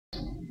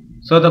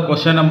So the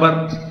question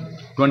number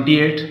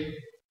 28.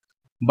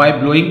 By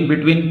blowing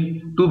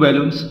between two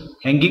balloons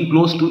hanging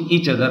close to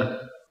each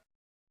other,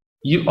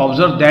 you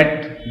observe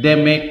that they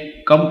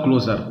may come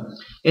closer.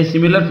 A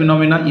similar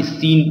phenomena is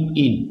seen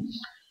in,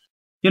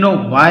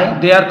 why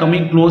they are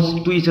coming close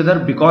to each other?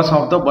 Because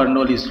of the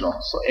Bernoulli's law.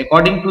 So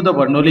according to the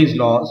Bernoulli's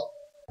law,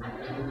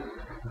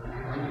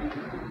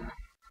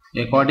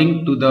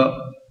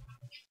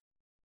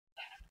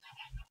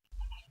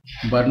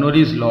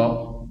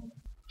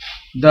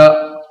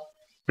 the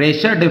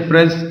pressure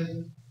difference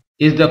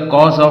is the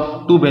cause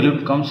of two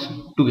balloons comes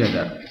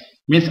together.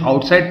 Means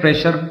outside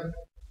pressure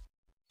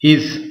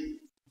is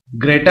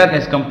greater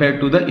as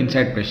compared to the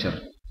inside pressure.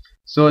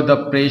 So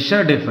the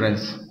pressure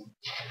difference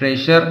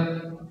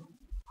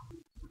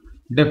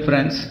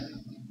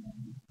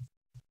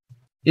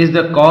is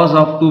the cause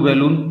of two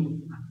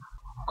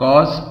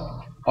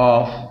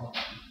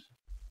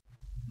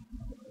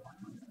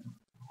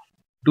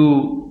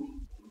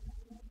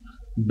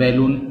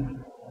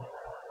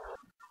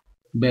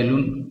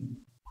balloon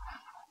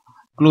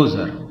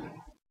closer.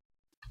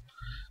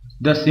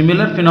 The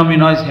similar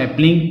phenomena is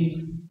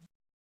happening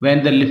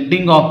when the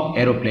lifting of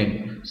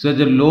aeroplane. So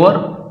the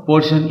lower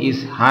portion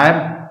is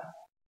higher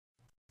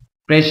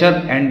pressure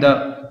and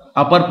the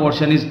upper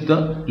portion is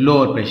the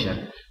lower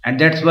pressure, and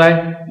that's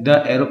why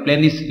the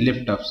aeroplane is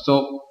lift up.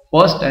 So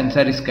first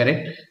answer is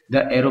correct,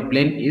 the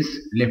aeroplane is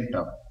lift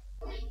up.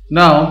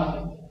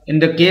 Now in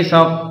the case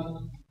of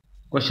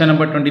question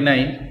number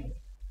 29,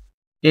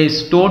 a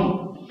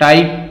stone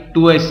tied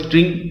to a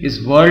string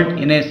is whirled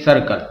in a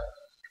circle.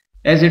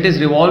 As it is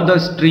revolved, the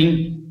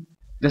string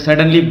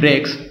suddenly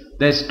breaks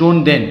the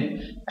stone. Then,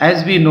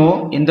 as we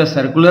know, in the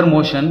circular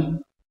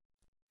motion,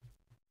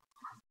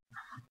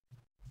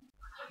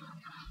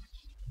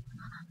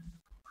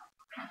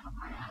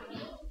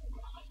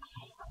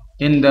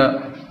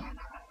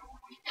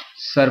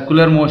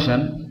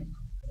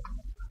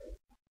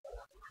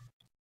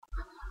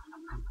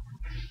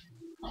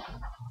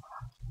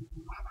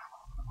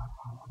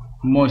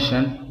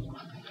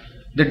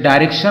 the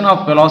direction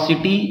of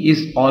velocity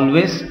is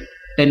always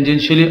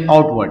tangentially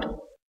outward.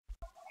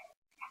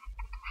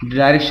 The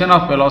direction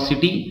of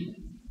velocity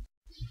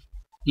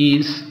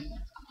is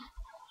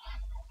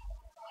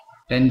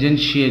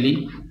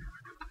tangentially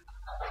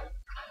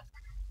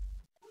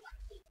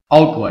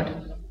outward.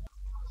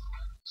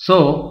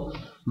 So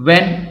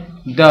when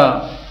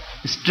the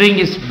string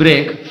is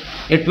break,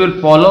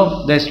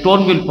 the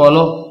stone will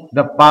follow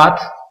the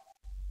path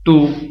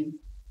to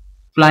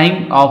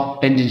flying off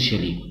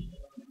tangentially.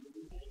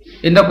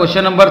 In the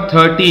question number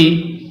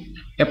 30,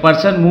 a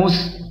person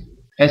moves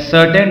a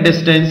certain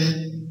distance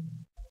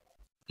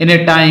in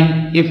a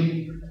time if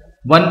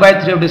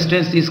 1/3 of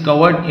distance is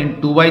covered in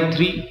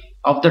 2/3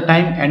 of the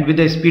time and with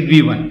the speed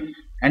v1,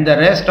 and the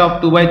rest of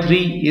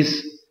 2/3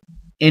 is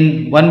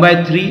in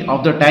 1/3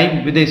 of the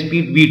time with the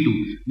speed v2.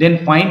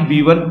 Then find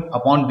v1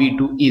 upon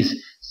v2 is.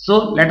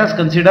 So let us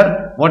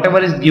consider whatever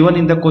is given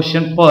in the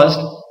question first.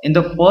 In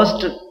the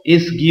first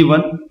is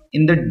given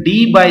in the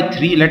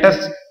d/3, let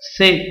us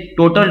say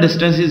total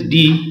distance is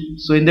d.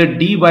 So in the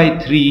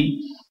d/3,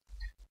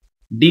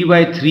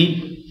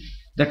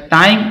 the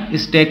time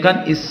is taken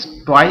is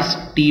twice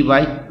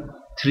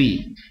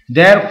t/3.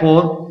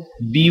 Therefore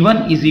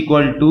v1 is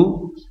equal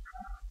to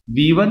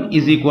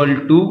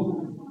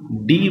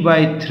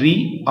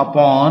d/3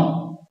 upon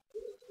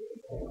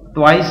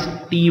twice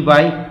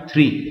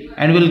t/3,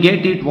 and we'll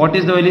get it what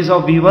is the values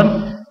of v1,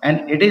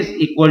 and it is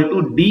equal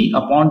to d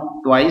upon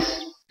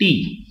twice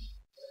t.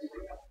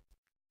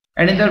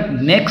 And in the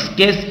next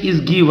case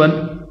is given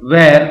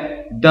where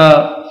the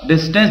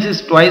distance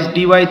is twice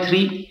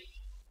d/3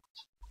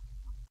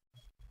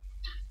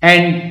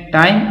 and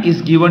time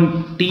is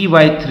given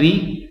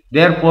t/3.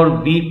 Therefore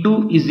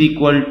v2 is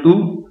equal to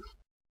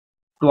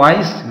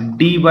twice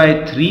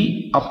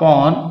d/3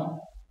 upon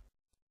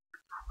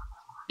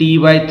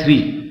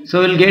t/3.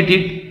 So we'll get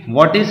it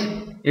what is,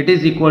 it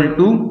is equal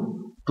to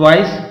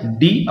twice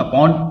d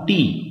upon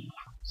t.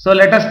 So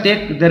let us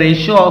take the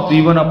ratio of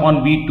v1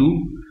 upon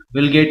v2.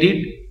 We'll get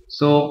it.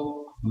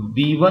 So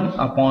v1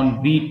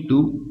 upon v2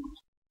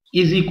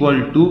 is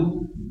equal to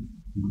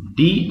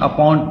d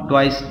upon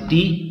twice t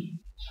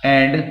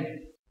and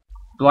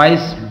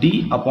twice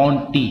d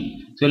upon t.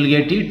 So we'll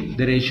get it.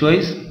 The ratio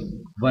is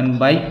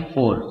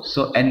 1/4.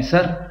 So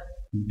answer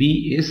B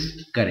is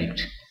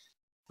correct.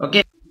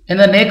 Okay. In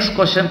the next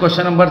question,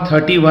 question number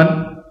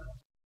 31.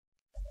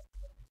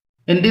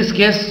 In this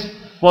case,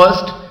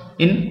 first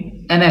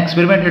in an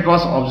experiment it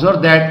was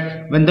observed that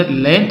when the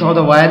length of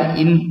the wire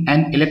in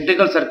an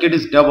electrical circuit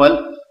is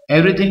double,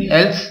 everything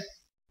else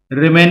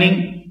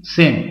remaining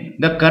same,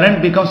 the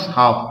current becomes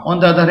half. On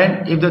the other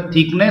hand, if the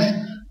thickness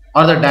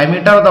or the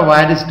diameter of the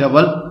wire is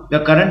double, the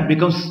current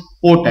becomes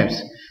 4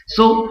 times.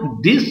 So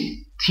this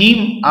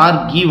theme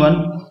are given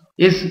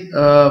is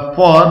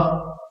for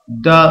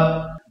the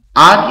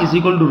R is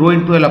equal to rho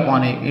into L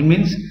upon A. It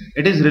means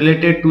it is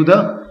related to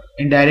the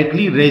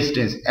indirectly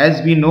resistance.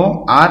 As we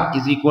know, R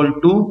is equal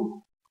to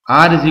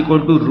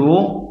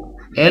rho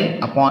L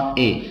upon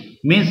A.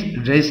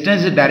 means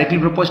resistance is directly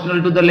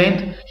proportional to the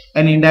length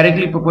and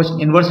inversely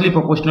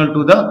proportional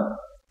to the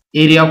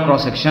area of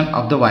cross section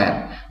of the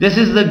wire. This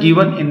is the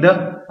given in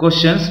the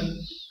questions.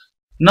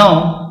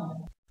 Now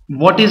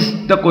what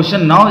is the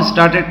question? Now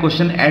started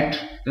question at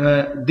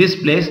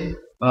this place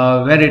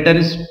where written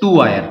is 2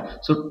 wire.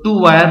 So 2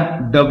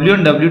 wire W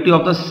and WT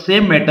of the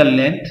same metal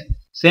length,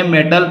 same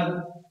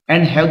metal,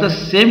 and have the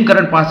same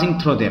current passing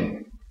through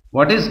them.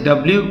 What is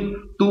 2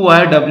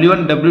 wire W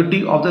and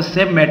WT of the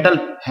same metal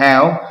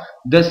have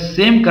the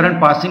same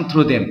current passing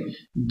through them.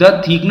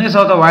 The thickness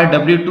of the wire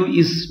W2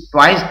 is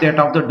twice that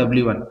of the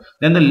W1.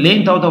 Then the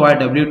length of the wire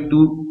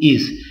W2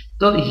 is.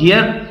 So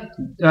here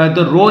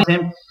the row is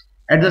same.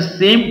 At the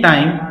same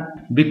time,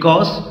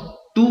 because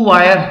 2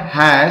 wire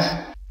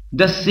has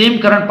the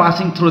same current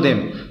passing through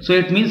them, so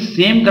it means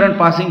same current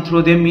passing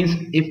through them means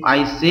if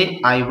I say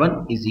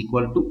I1 is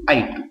equal to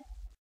I2,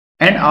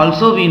 and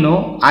also we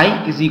know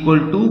I is equal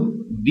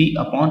to V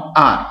upon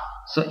R.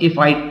 So if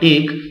I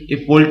take,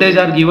 if voltage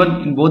are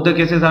given in both the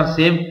cases are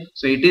same,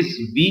 so it is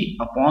V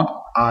upon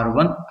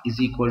R1 is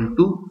equal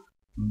to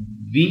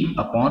V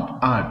upon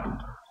R2.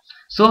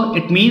 So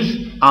it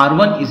means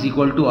R1 is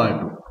equal to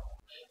R2.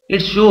 It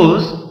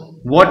shows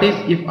what is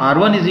if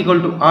R1 is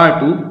equal to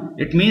R2,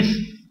 it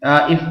means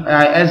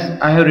as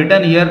I have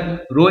written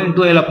here rho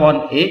into L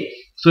upon A.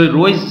 So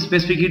rho is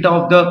specific heat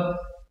of the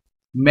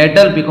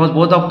metal, because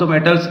both of the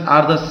metals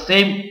are the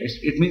same,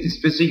 it means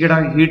specific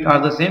heat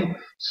are the same.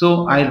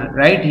 So I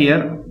write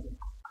here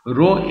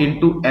rho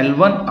into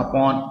L1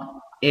 upon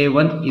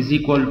A1 is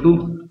equal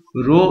to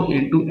rho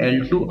into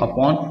L2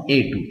 upon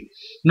A2.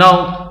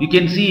 Now you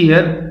can see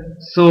here,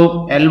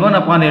 so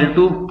L1 upon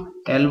L2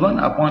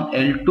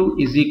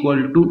 is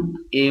equal to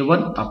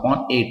A1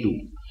 upon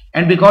A2,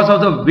 and because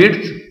of the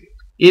width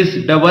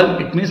is double,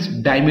 it means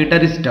diameter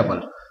is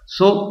double.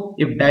 So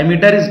if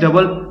diameter is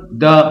double,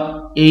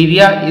 the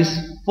area is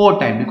 4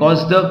 times,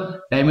 because the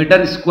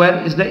diameter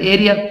square is the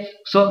area.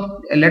 So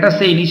let us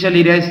say initial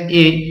area is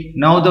A,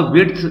 now the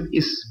width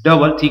is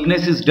double,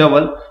 thickness is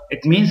double,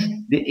 it means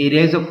the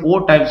area is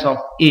 4 times of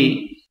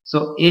A.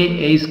 So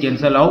A is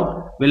cancel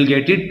out, we'll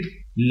get it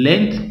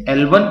length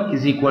L1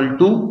 is equal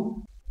to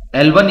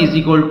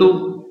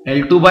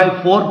L2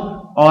 by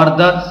 4, or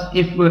the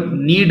if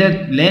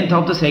needed length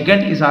of the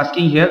second is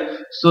asking here,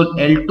 so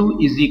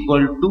L2 is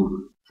equal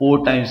to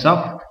 4 times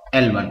of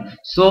L1.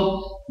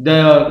 So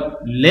the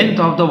length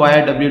of the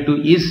wire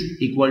W2 is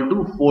equal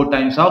to 4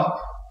 times of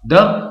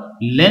the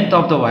length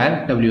of the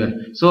wire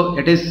W1. So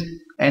it is,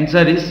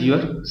 answer is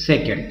your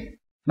second.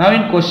 Now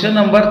in question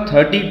number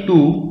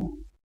 32,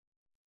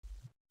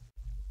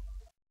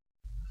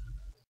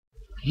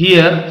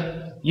 here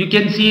you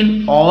can see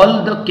in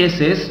all the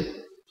cases,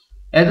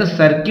 as a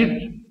circuit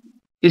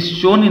is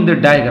shown in the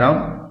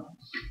diagram,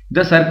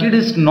 the circuit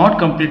is not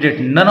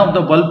completed, none of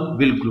the bulb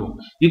will glow.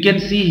 You can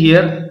see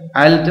here,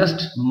 I'll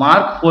just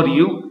mark for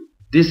you,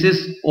 this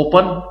is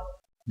open,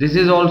 this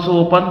is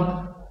also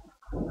open,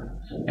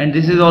 and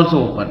this is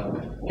also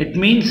open. It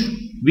means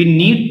we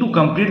need to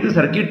complete the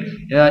circuit.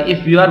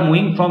 If you are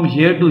moving from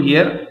here to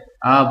here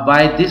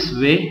by this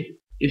way,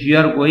 if you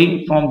are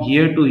going from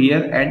here to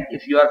here, and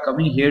if you are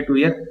coming here to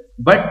here,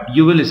 but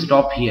you will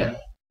stop here.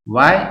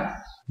 Why?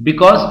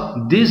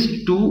 Because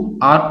these two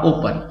are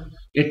open.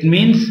 It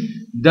means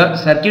the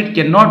circuit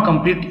cannot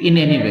complete in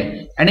any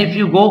way. And if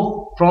you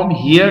go from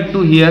here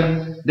to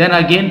here, then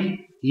again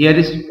here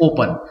is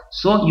open,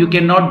 so you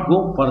cannot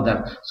go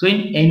further. So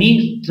in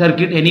any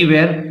circuit,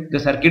 anywhere the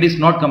circuit is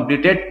not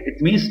completed,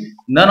 it means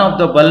none of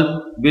the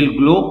bulb will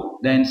glow.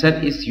 The answer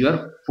is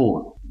your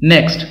 4.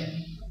 Next,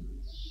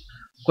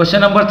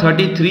 question number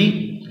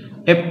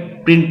 33.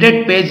 A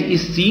printed page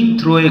is seen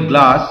through a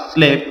glass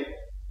slab.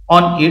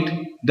 On it,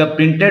 the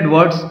printed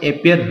words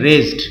appear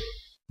raised.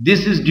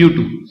 This is due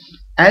to,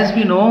 as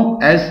we know,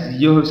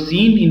 as you have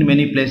seen in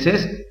many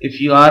places,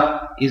 if you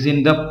are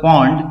in the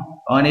pond,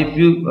 and if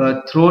you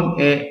throw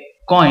a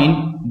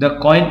coin, the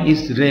coin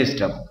is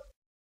raised up.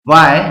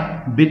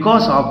 Why?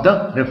 Because of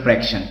the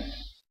refraction.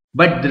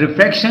 But the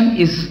refraction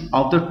is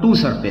of the two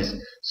surface.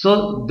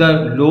 So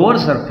the lower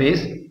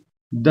surface,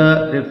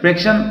 the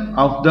refraction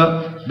of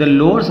the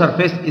lower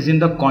surface is in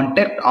the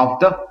contact of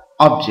the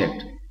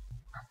object.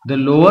 The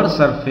lower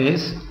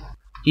surface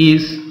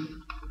is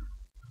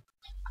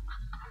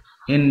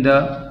in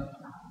the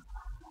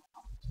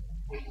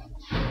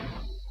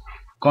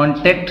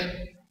contact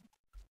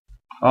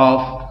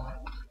of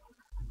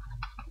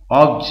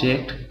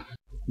object,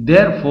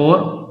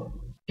 therefore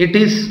it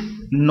is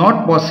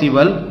not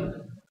possible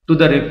to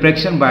the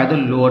refraction by the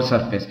lower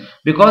surface,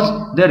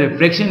 because the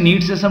refraction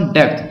needs some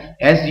depth.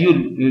 As you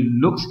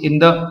looks in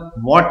the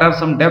water,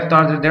 some depth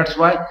are there, that's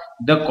why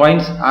the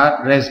coins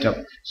are raised up.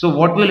 So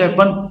what will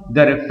happen?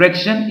 The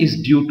refraction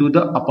is due to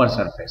the upper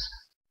surface.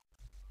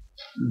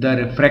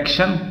 The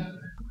refraction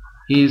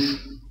is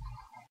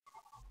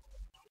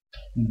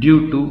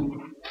due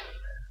to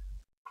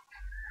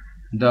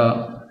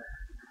the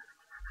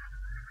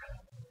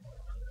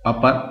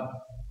upper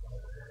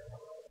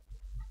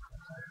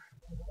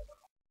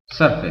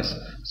surface.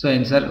 So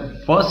answer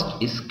first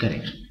is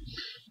correct.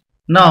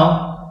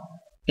 Now,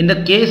 in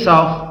the case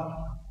of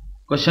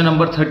question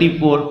number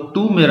 34,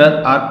 two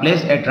mirrors are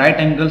placed at right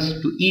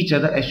angles to each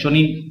other as shown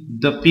in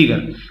the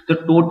figure. The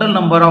total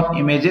number of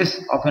images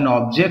of an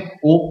object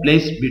O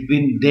placed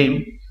between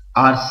them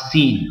are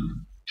seen.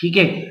 ठीक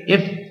है,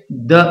 if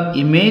the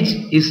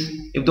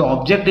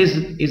object is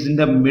in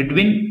the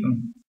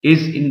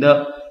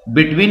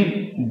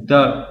between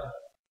the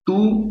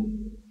two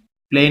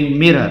plane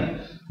mirror,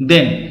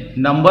 then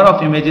number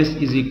of images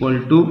is equal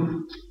to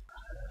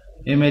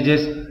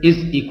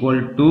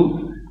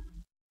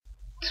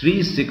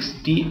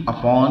 360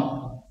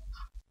 upon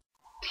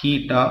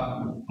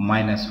theta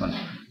minus 1.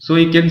 So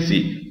you can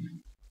see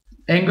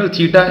angle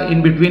theta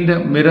in between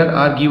the mirror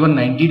are given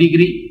 90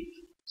 degree.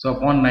 So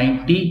upon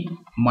 90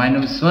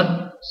 minus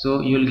 1,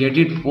 so you will get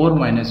it 4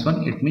 minus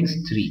 1, it means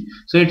 3.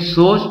 So it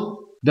shows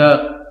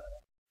the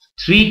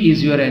 3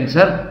 is your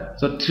answer.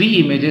 So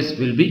 3 images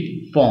will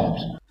be formed.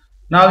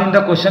 Now in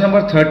the question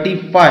number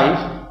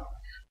 35,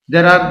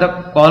 there are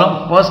the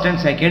column first and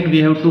second, we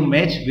have to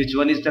match which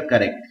one is the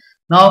correct.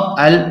 Now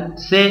I'll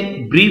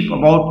say brief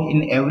about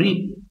in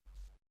every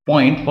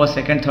point for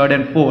second, third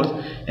and fourth.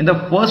 In the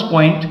first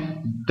point,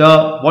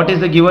 what is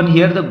the given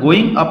here? The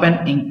going up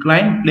an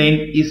inclined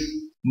plane is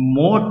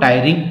more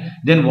tiring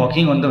than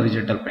walking on the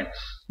horizontal plane.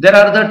 There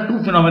are the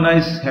two phenomena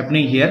is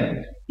happening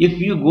here. If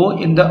you go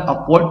in the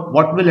upward,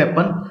 what will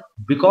happen?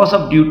 Because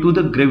of due to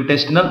the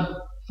gravitational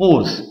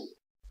force.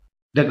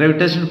 The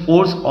gravitational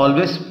force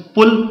always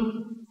pull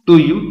to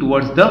you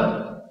towards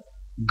the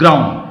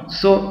ground.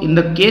 So in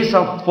the case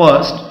of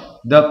first,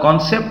 the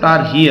concept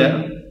are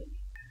here.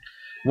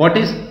 What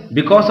is,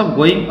 because of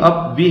going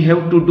up we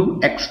have to do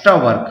extra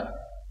work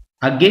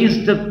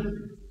against the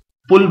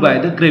pull by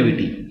the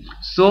gravity.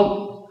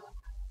 So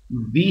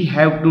we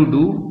have to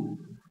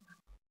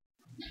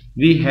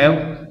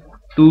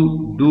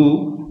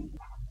do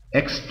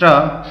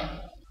extra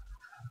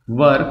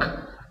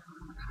work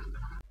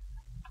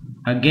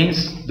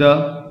against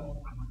the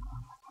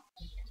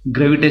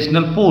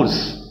gravitational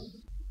force.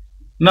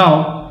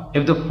 Now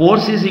if the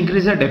force is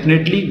increased,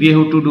 definitely we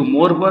have to do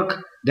more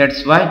work,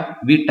 that's why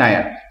we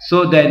tire.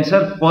 So the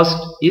answer first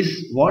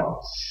is what?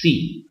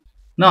 C.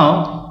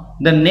 Now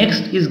the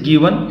next is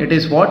given, it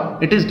is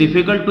what? It is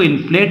difficult to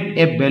inflate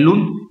a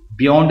balloon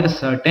beyond a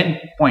certain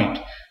point,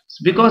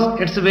 because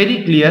it's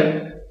very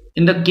clear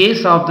in the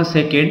case of the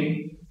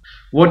second,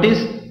 what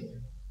is,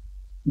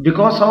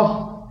 because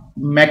of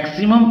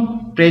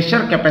maximum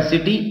pressure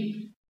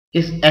capacity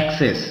is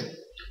excess,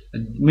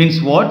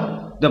 means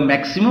what? The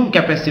maximum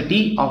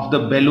capacity of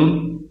the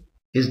balloon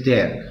is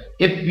there.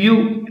 If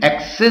you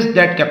excess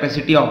that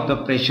capacity of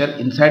the pressure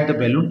inside the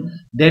balloon,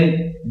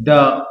 then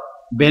the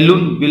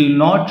balloon will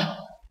not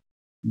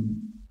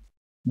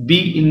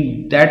be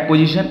in that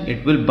position,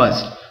 it will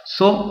burst.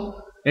 So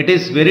it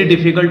is very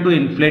difficult to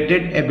inflate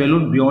a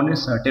balloon beyond a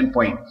certain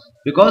point,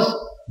 because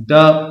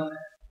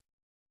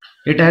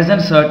it has a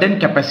certain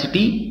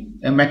capacity,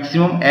 a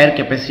maximum air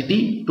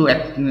capacity to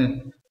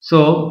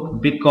so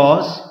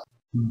because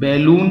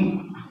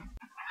balloon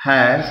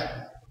has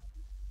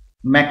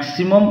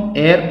maximum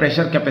air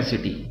pressure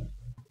capacity,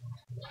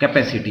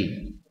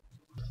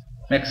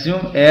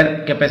 maximum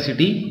air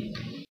capacity.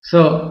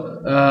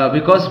 So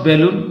because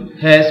balloon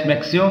has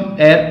maximum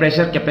air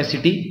pressure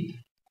capacity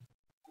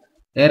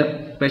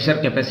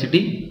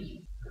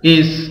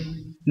is,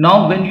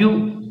 now when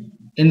you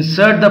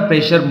insert the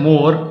pressure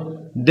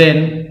more,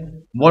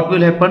 then what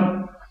will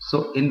happen?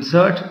 So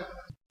insert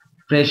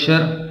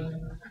pressure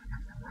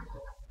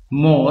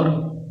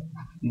more,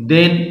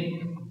 then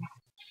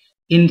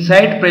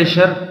inside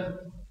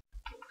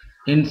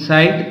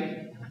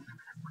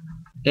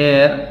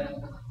air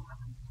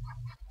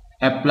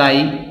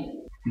apply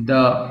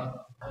the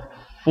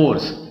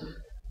force.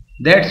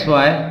 That's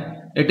why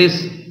it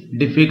is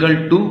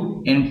difficult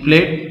to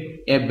inflate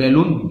a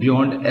balloon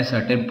beyond a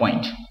certain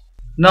point.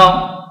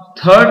 Now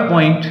third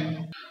point,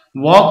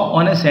 walk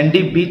on a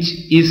sandy beach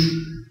is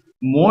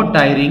more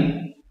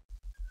tiring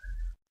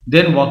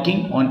than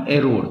walking on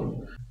a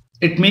road.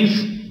 It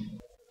means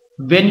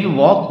when you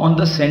walk on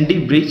the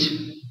sandy beach,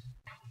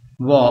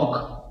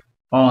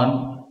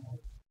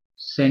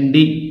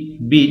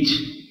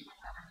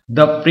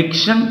 the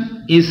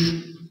friction is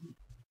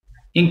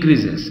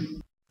increases.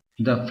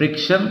 The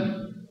friction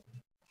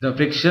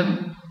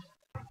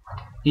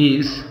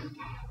is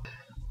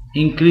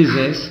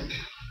increases,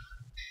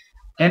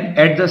 and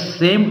at the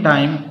same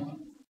time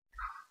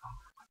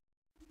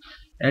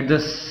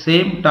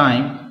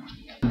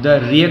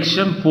the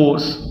reaction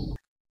force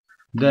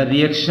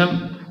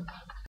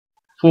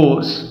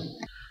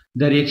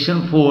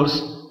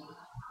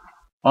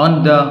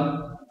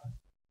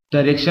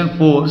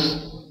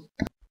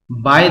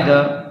by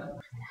the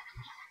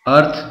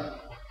earth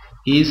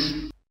is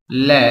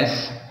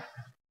less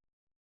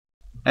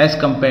as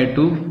compared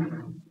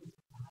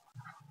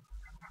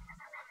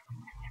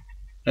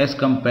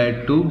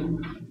to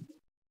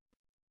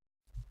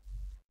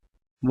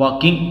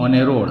walking on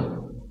a road.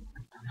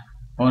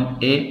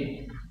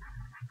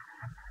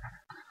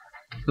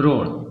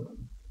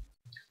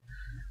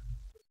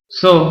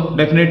 So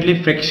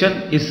definitely friction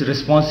is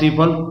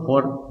responsible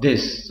for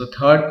this. So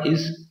third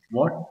is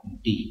what?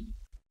 D.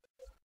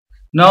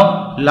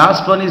 Now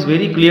last one is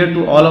very clear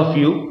to all of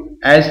you.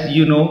 As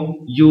you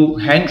know, you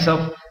hangs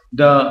up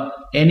the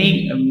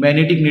any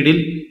magnetic needle,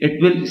 it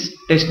will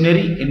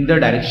stationary in the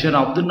direction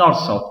of the north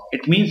south.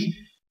 It means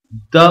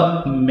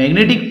the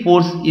magnetic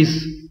force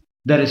is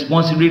the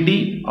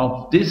responsibility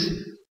of this.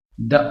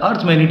 The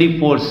earth magnetic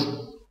force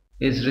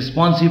is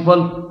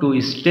responsible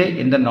to stay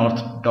in the north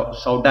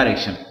south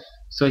direction.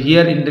 So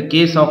here in the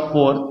case of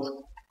fourth,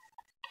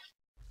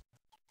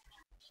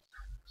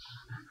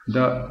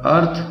 the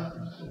earth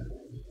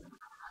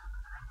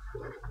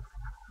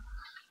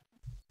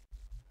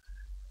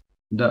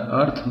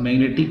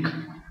magnetic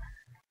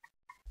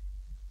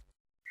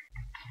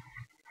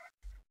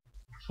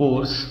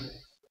force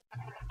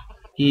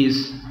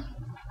is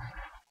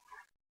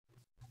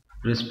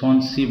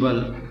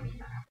responsible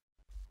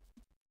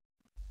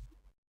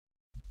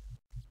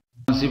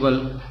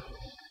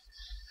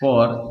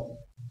for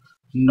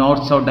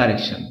north south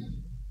direction,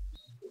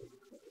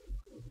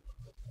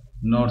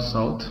 north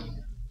south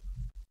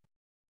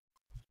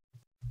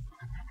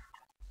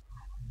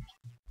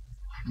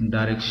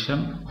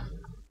direction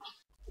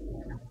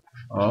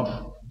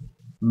of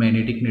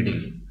magnetic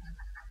needle.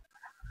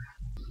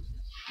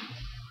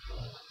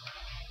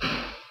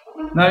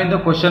 Now in the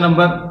question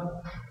number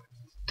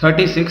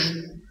 36,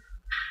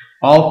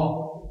 of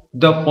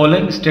the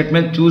following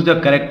statement choose the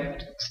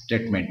correct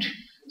statement.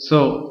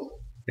 So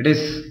it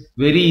is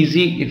very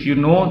easy if you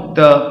know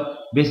the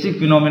basic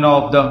phenomena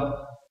of the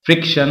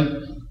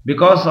friction.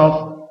 Because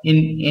of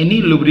in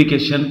any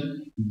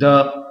lubrication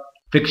the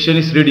friction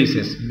is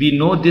reduces. We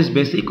know this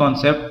basic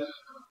concept.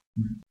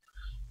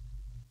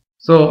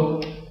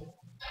 So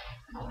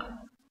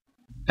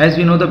as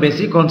we know, the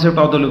basic concept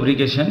of the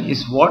lubrication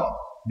is what?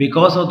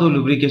 Because of the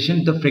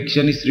lubrication the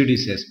friction is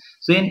reduces.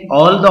 So in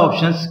all the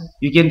options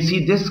you can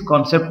see this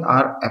concept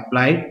are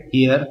applied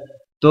here.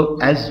 So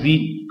as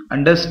we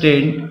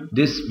understand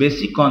this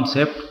basic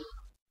concept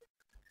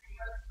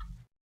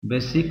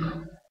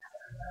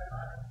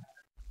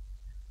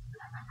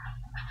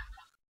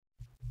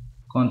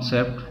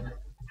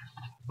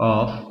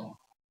of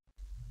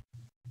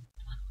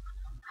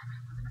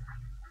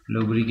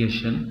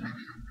lubrication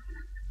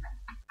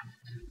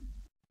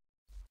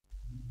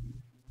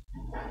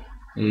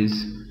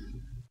is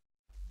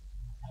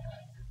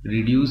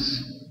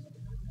reduce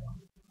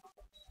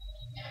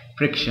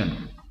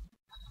friction.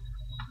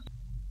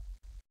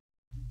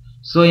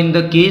 So in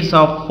the case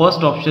of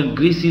first option,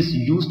 grease is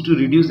used to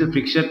reduce the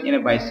friction in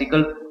a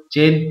bicycle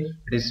chain.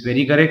 It is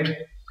very correct.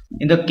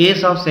 In the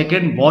case of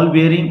second, ball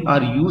bearing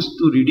are used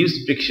to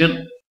reduce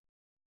friction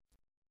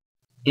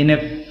in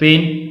a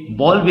fan.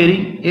 Ball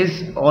bearing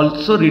is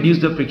also reduce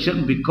the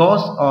friction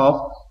because of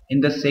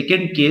in the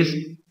second case.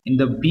 In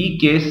the B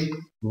case,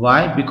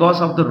 why? Because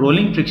of the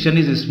rolling friction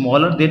is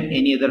smaller than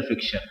any other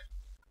friction.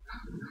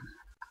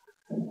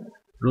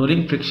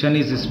 Rolling friction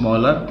is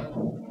smaller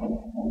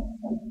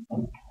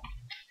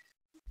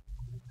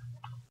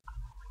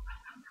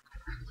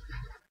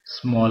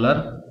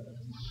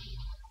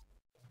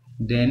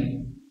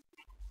than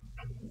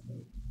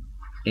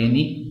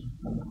any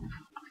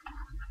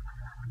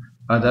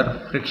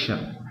other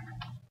friction.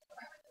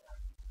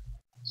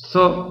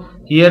 So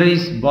here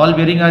is ball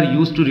bearing are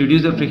used to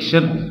reduce the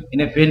friction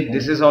in a fan.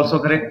 This is also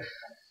correct.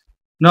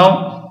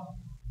 Now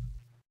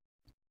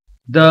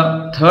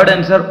the third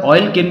answer,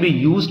 oil can be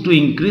used to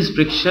increase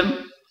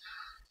friction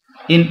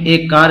in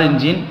a car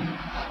engine.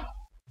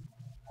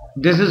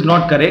 This is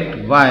not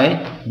correct.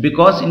 Why?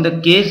 Because in the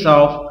case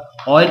of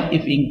oil,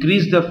 if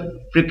increase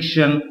the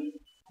friction,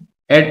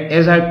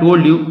 as I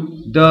told you,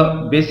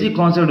 the basic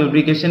concept of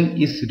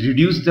lubrication is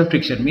reduce the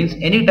friction. Means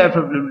any type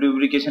of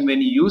lubrication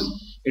when you use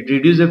it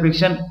reduce the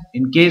friction.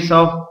 In case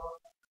of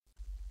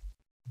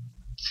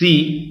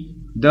C,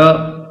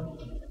 the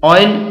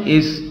oil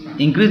is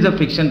increase the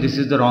friction. This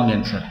is the wrong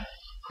answer.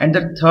 And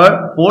the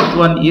fourth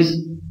one is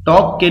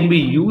torque can be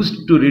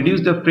used to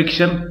reduce the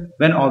friction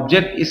when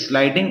object is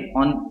sliding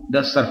on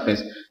the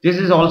surface. This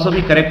is also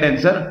the correct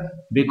answer,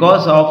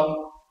 because of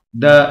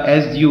the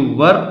as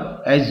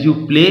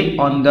you play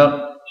on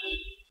the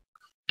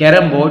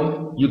carom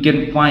board, you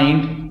can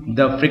find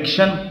the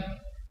friction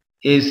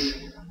is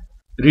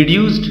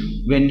reduced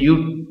when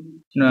you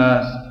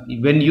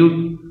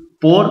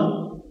pour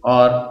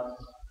or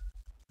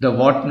the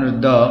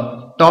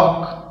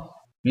torque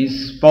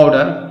means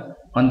powder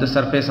on the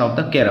surface of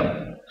the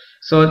carom.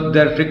 So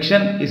the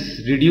friction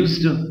is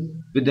reduced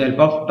with the help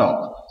of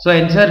torque. So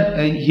answer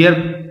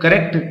here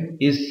correct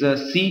is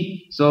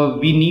C. So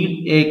we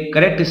need a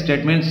correct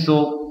statement.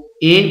 So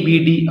A,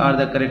 B, D are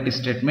the correct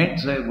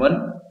statements. So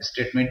one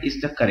statement is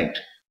the correct.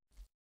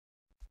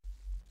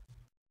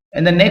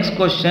 And the next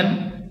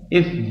question,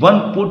 if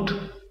one put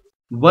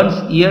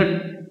one's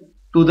ear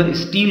to the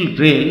steel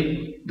rail,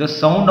 the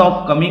sound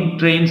of coming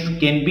trains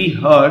can be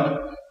heard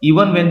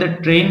even when the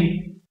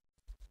train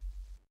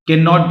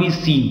cannot be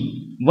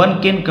seen.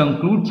 One can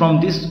conclude from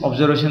this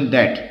observation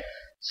that.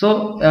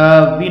 So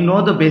we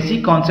know the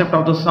basic concept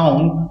of the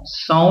sound.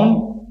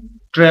 Sound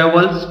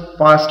travels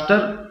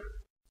faster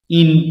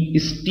in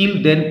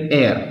steel than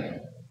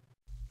air.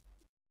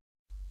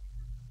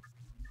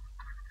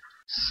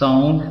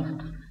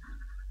 Sound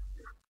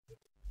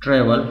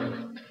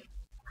travel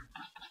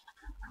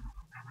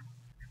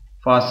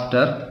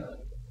faster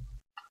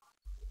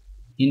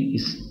in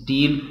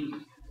steel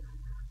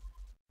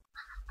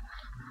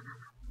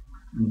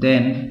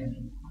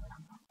than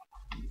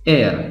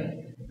air.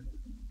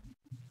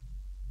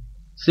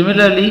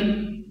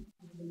 Similarly,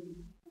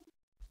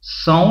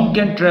 sound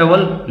can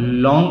travel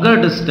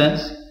longer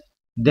distance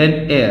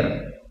than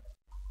air.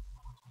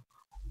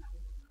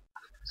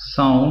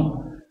 Sound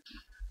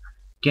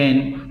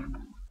can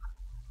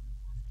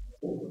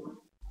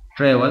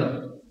travel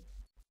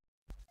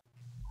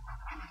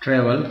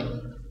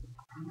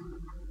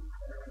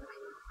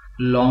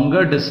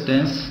longer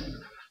distance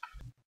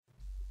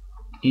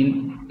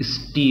in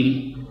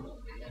steel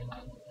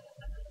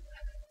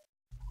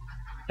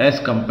as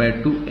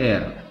compared to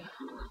air.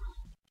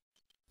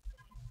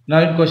 Now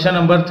in question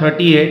number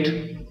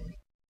 38,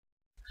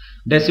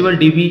 decibel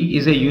dB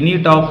is a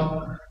unit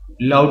of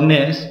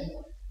loudness.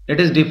 It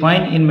is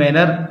defined in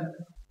manner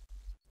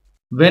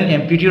when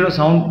amplitude of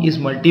sound is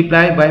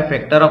multiplied by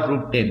factor of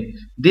 √10.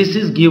 This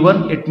is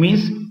given, it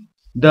means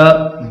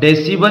the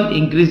decibel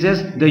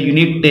increases the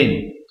unit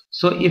 10.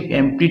 So if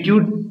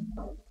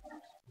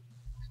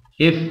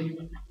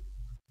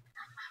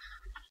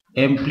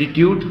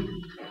amplitude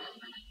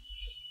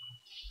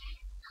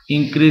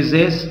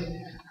increases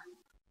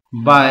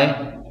by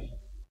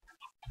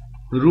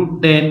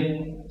 √10,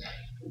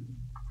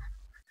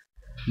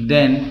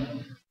 then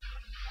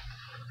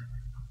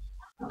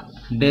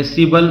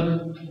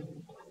decibel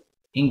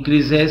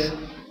increases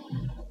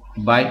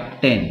by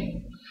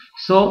 10.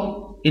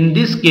 So in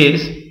this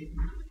case,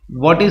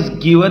 what is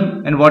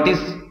given and what is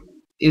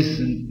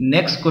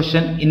next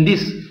question? In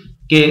this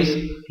case,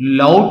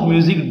 loud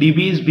music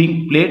dB is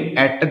being played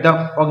at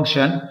the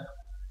function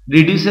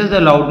reduces the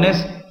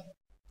loudness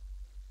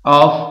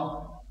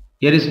of,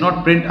 here is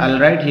not print, I'll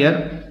write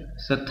here,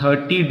 so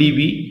 30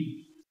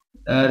 dB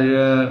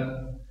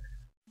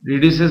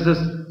reduces the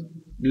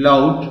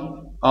loud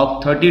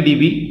of 30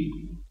 dB,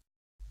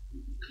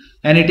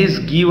 and it is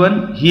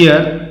given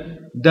here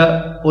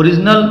the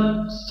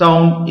original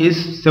sound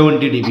is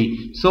 70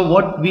 dB. So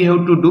what we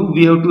have to do,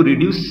 we have to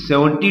reduce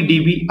 70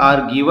 dB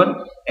are given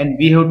and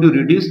we have to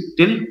reduce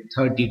till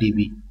 30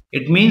 dB.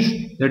 It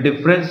means the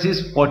difference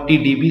is 40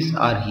 dBs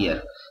are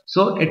here.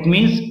 So it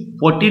means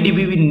 40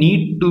 dB we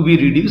need to be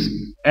reduced,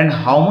 and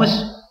how much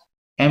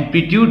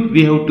amplitude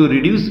we have to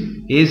reduce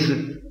is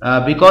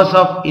because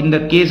of, in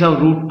the case of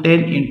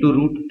 √10 into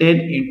 √10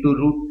 into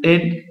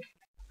 √10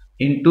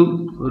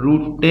 into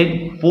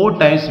 √10, 4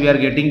 times we are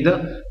getting the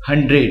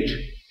 100.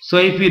 So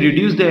if we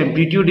reduce the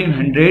amplitude in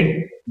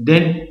 100,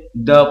 then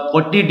the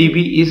 40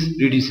 dB is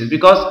reduces,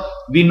 because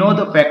we know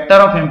the factor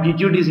of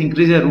amplitude is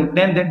increased by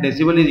 √10, then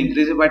decibel is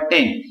increased by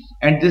 10,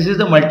 and this is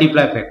the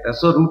multiply factor.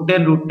 So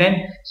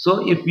 √10.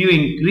 So if you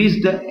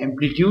increase the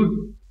amplitude,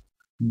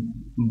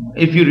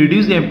 if you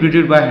reduce the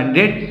amplitude by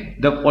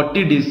 100, the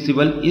 40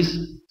 decibel is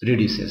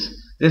reduces.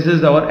 This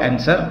is our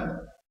answer.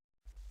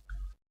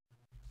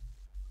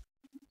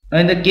 Now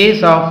in the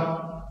case of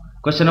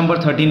question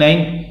number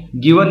 39,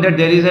 given that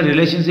there is a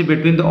relationship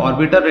between the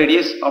orbital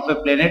radius of a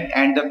planet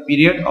and the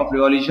period of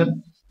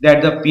revolution,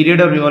 that the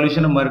period of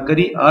revolution of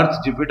Mercury, Earth,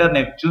 Jupiter,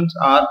 Neptune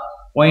are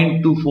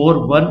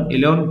 0.24, 1,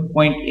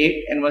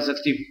 11.8 and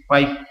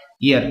 165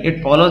 year.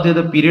 It follows that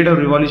the period of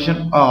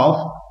revolution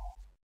of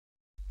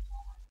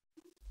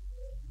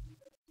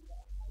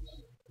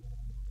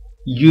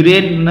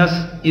Uranus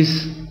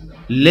is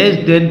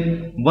less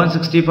than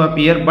 165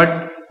 year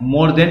but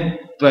more than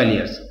 12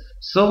 years.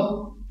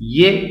 So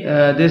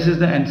this is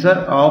the answer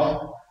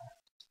of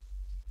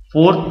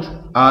fourth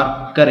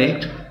are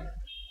correct.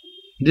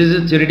 This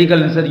is a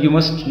theoretical answer, you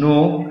must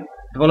know.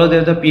 Follow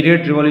that the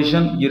period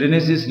revolution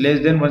Uranus is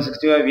less than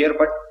 165 year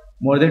but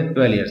more than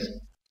 12 years.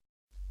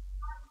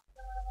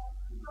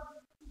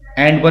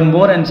 And one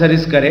more answer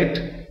is correct,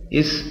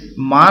 is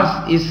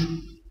Mars is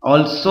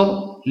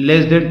also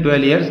less than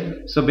 12 years.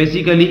 So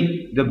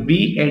basically the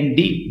B and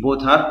D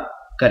both are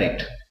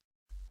correct.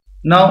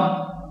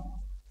 Now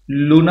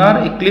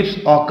lunar eclipse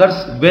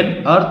occurs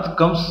when Earth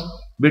comes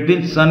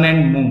between Sun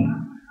and Moon.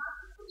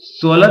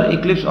 Solar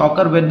eclipse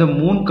occurs when the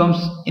Moon comes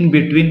in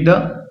between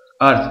the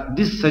Earth.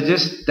 This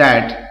suggests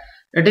that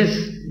it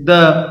is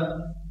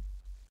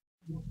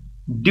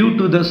due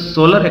to the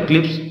solar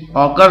eclipse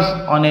occurs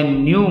on a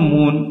new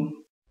moon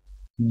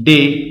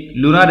day,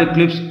 lunar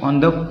eclipse on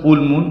the full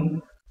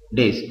moon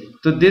days.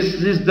 So this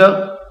suggests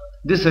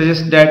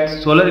that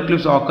solar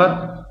eclipse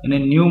occur in a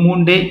new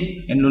moon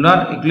day and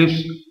lunar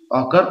eclipse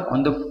occur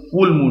on the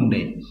full moon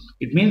day.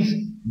 It means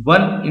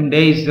one in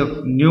day is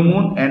the new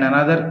moon and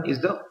another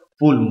is the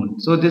full moon.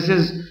 So this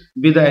is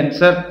the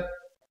answer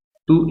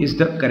 2 is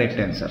the correct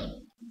answer.